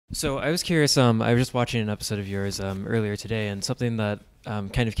So I was curious. I was just watching an episode of yours earlier today, and something that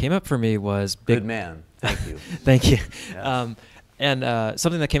kind of came up for me was Good big. man. Thank you. Thank you. Yes. Um, and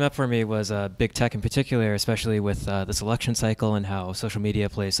something that came up for me was big tech in particular, especially with this election cycle and how social media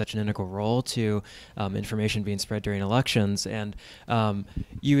plays such an integral role to information being spread during elections. And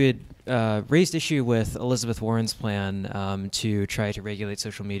you had raised issue with Elizabeth Warren's plan to try to regulate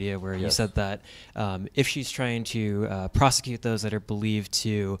social media, where you Yes. said that if she's trying to prosecute those that are believed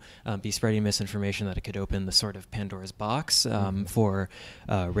to be spreading misinformation, that it could open the sort of Pandora's box for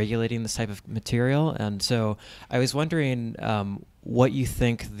regulating this type of material. And so I was wondering what you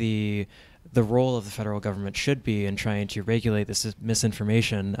think the role of the federal government should be in trying to regulate this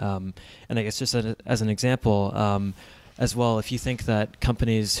misinformation. And I guess just as an example, as well, if you think that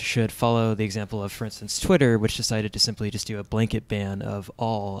companies should follow the example of, for instance, Twitter, which decided to simply just do a blanket ban of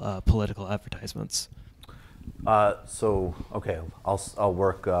all political advertisements. Okay, I'll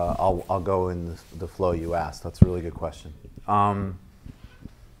work. I'll go in the flow you asked. That's a really good question.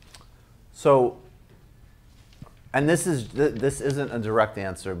 So, and this isn't a direct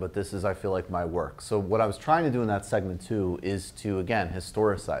answer, but this is, I feel like, my work. So what I was trying to do in that segment too is to, again,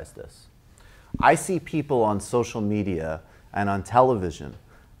 historicize this. I see people on social media and on television.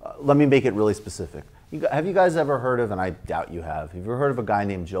 Let me make it really specific. Have you guys ever heard of, and I doubt you have you ever heard of a guy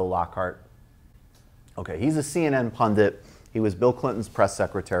named Joe Lockhart? Okay, he's a CNN pundit. He was Bill Clinton's press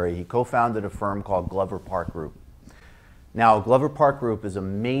secretary. He co-founded a firm called Glover Park Group. Now, Glover Park Group is a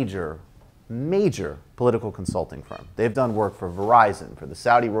major political consulting firm. They've done work for Verizon, for the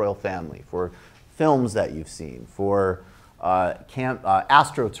Saudi royal family, for films that you've seen, for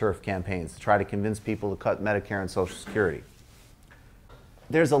AstroTurf campaigns to try to convince people to cut Medicare and Social Security.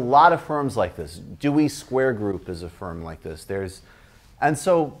 There's a lot of firms like this. Dewey Square Group is a firm like this. And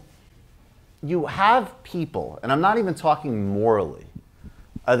so you have people, and I'm not even talking morally,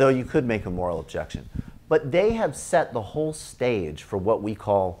 although you could make a moral objection, but they have set the whole stage for what we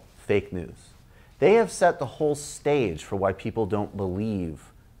call fake news. They have set the whole stage for why people don't believe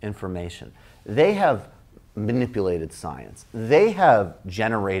information. They have manipulated science. They have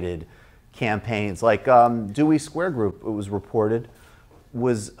generated campaigns like Dewey Square Group, it was reported,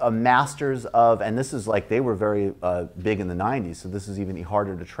 was a masters of, and this is like, they were very big in the 90s, so this is even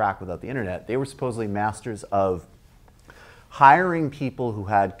harder to track without the internet. They were supposedly masters of hiring people who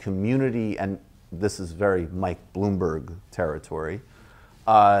had community, and this is very Mike Bloomberg territory.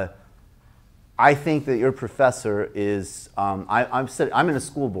 I think that your professor is, I'm in a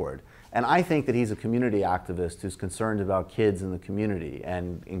school board, and I think that he's a community activist who's concerned about kids in the community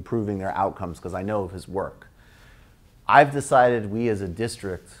and improving their outcomes because I know of his work. I've decided we as a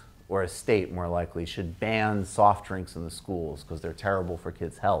district, or a state more likely, should ban soft drinks in the schools because they're terrible for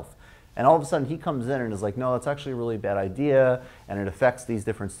kids' health. And all of a sudden he comes in and is like, no, that's actually a really bad idea and it affects these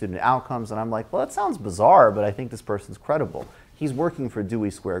different student outcomes. And I'm like, well, that sounds bizarre, but I think this person's credible. He's working for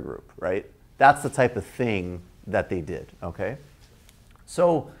Dewey Square Group, right? That's the type of thing that they did, okay?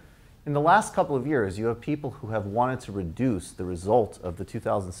 So in the last couple of years, you have people who have wanted to reduce the result of the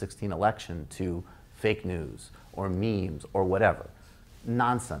 2016 election to fake news or memes or whatever.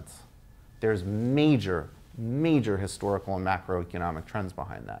 Nonsense. There's major historical and macroeconomic trends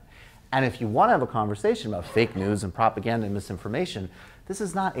behind that. And if you want to have a conversation about fake news and propaganda and misinformation, this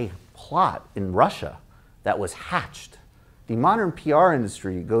is not a plot in Russia that was hatched. The modern PR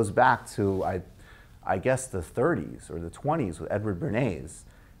industry goes back to, I guess, the 30s or the 20s with Edward Bernays,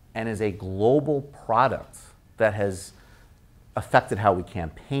 and is a global product that has affected how we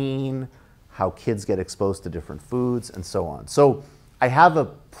campaign, how kids get exposed to different foods, and so on. So I have a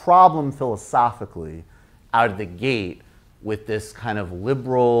problem philosophically out of the gate with this kind of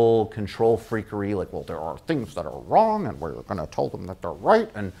liberal control freakery, like, well, there are things that are wrong, and we're going to tell them that they're right,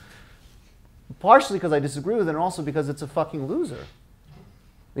 and partially because I disagree with it, and also because it's a fucking loser.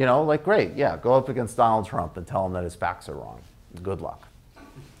 You know, like, great, yeah, go up against Donald Trump and tell him that his facts are wrong. Good luck.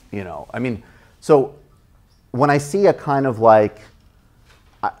 You know, I mean, so when I see a kind of like,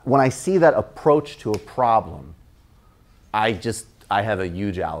 when I see that approach to a problem, I have a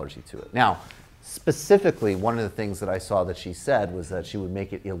huge allergy to it. Now, specifically, one of the things that I saw that she said was that she would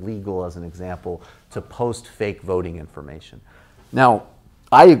make it illegal, as an example, to post fake voting information. Now,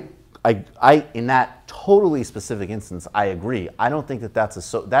 in that totally specific instance, I agree. I don't think that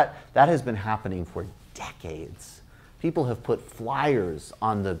that has been happening for decades. People have put flyers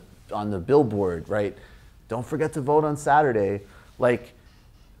on the billboard, right? Don't forget to vote on Saturday. Like,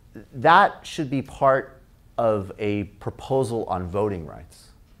 that should be part of a proposal on voting rights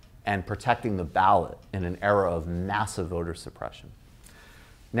and protecting the ballot in an era of massive voter suppression.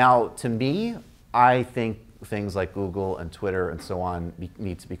 Now, to me, I think things like Google and Twitter and so on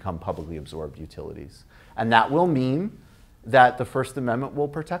need to become publicly absorbed utilities. And that will mean that the First Amendment will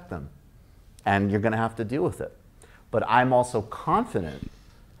protect them. And you're going to have to deal with it. But I'm also confident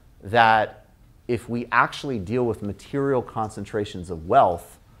that if we actually deal with material concentrations of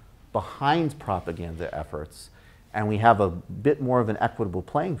wealth behind propaganda efforts, and we have a bit more of an equitable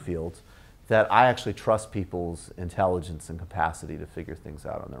playing field, that I actually trust people's intelligence and capacity to figure things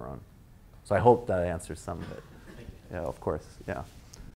out on their own. So I hope that answers some of it. Yeah, of course, yeah.